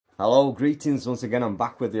Hello, greetings once again. I'm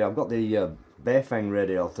back with you. I've got the BAOFENG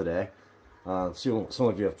radio today. Some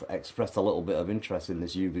of you have expressed a little bit of interest in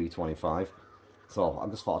this UV-25, so I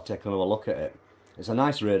just thought I'd take another look at it. It's a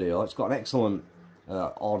nice radio. It's got an excellent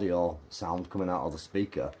audio sound coming out of the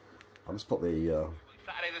speaker. I'll just put the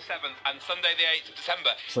Saturday the 7th and Sunday the 8th of December.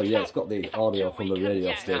 So yeah, it's got the audio from the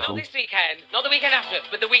radio station. Not this weekend, not the weekend after,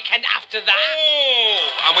 but the weekend after that. Oh!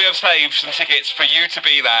 And we have saved some tickets for you to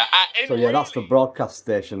be there. So yeah, that's the broadcast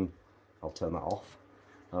station. I'll turn that off.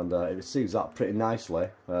 And it receives that pretty nicely.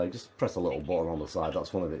 Just press a little button on the side.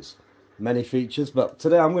 That's one of its many features. But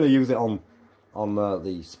today I'm going to use it on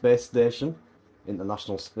the space station,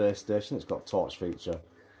 International Space Station. It's got a torch feature.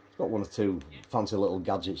 It's got one or two fancy little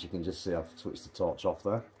gadgets. You can just see I've switched the torch off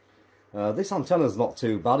there. This antenna's not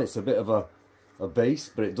too bad. It's a bit of a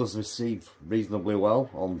beast, but it does receive reasonably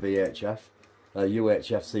well on VHF.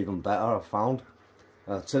 UHF's even better, I've found.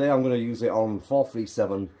 Today I'm going to use it on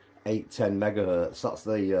 437 810 megahertz. That's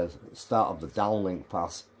the start of the downlink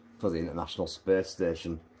pass for the International Space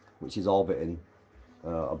Station, which is orbiting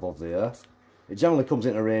above the Earth. It generally comes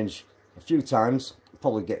into range a few times.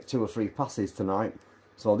 Probably get 2 or 3 passes tonight.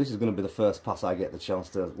 So this is going to be the first pass I get the chance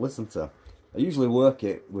to listen to. I usually work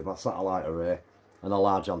it with my satellite array and a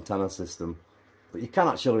large antenna system, but you can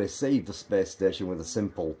actually receive the space station with a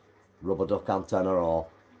simple rubber duck antenna or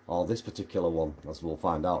this particular one, as we'll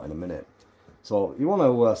find out in a minute. So you want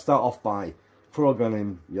to start off by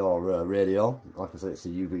programming your radio. Like I said, it's a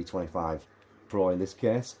UV-25 Pro in this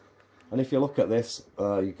case. And if you look at this,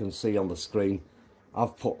 you can see on the screen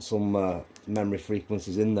I've put some memory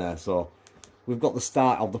frequencies in there. So we've got the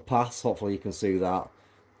start of the pass, hopefully you can see that.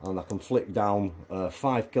 And I can flick down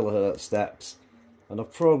 5 kilohertz steps. And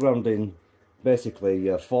I've programmed in basically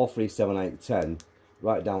 437810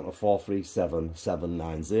 right down to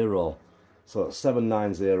 437790. So it's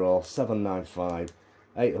 790, 795,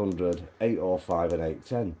 800, 805 and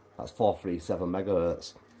 810. That's 437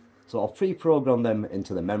 megahertz. So I've pre-programmed them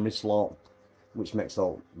into the memory slot, which makes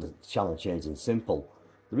all the channel changing simple.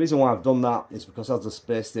 The reason why I've done that is because as the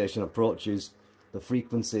space station approaches, the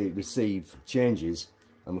frequency received changes,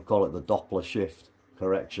 and we call it the Doppler shift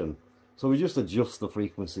correction. So we just adjust the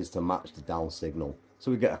frequencies to match the down signal,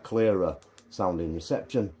 so we get a clearer sounding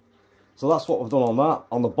reception. So that's what we've done on that.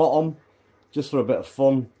 On the bottom, just for a bit of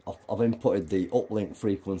fun, I've inputted the uplink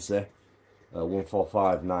frequency,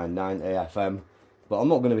 14599 AFM, but I'm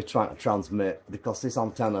not going to be trying to transmit because this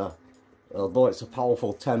antenna, although it's a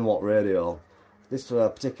powerful 10 watt radio, this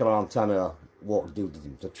particular antenna won't do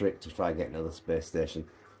the trick to try and get into the space station.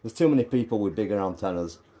 There's too many people with bigger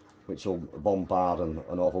antennas which will bombard and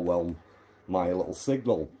overwhelm my little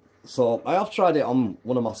signal. So I have tried it on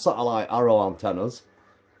one of my satellite arrow antennas.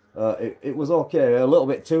 It was okay, a little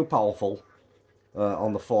bit too powerful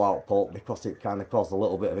on the full output because it kind of caused a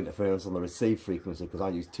little bit of interference on the receive frequency because I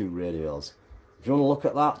use 2 radios. If you want to look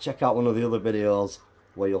at that, check out one of the other videos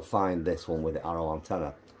where you'll find this one with the arrow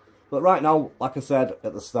antenna. But right now, like I said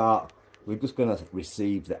at the start, we're just going to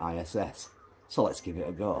receive the ISS. So let's give it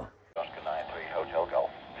a go. Oscar 93 Hotel Golf.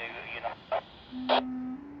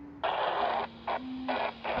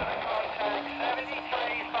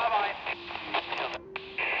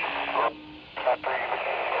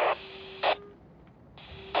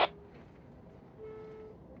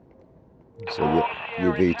 So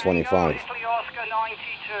UV-25. Oscar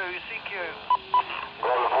 92, CQ.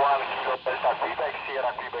 Golf 1, Kilo Delta Quebec,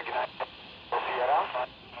 Sierra Quebec 9. Sierra.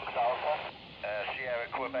 Sierra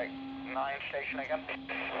Quebec 9, station again.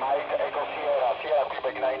 Mike Echo Sierra, Sierra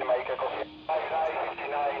Quebec 9, Mike Echo Sierra.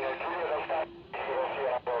 59, Kilo Delta,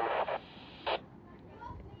 Sierra Golf.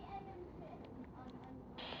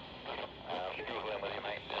 With you,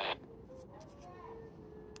 mate.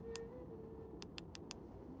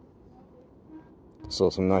 So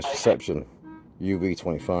some nice reception.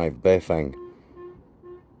 UV-25 BAOFENG.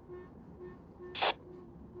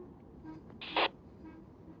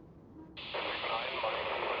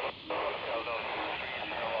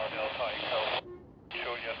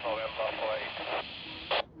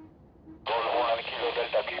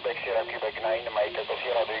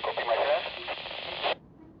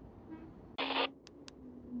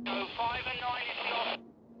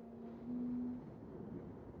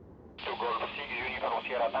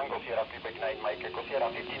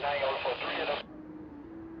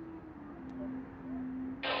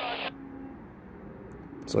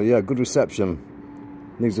 So yeah, good reception.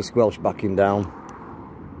 Needs a squelch backing down.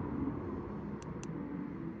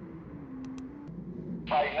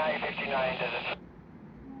 5959 does it.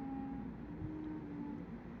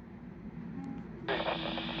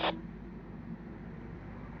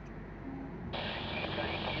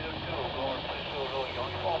 Kilo 2, going to Zulu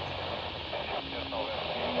uniform.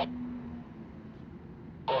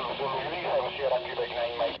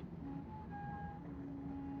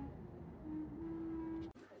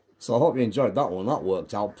 So I hope you enjoyed that one. That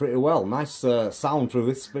worked out pretty well. Nice sound through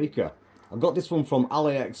this speaker. I got this one from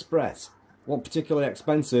AliExpress. Wasn't particularly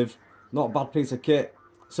expensive. Not a bad piece of kit.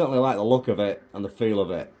 Certainly like the look of it and the feel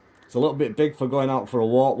of it. It's a little bit big for going out for a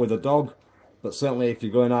walk with a dog, but certainly if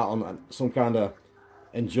you're going out on some kind of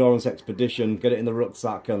endurance expedition, get it in the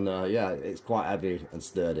rucksack, and yeah, it's quite heavy and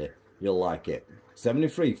sturdy. You'll like it.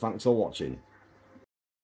 73, thanks for watching.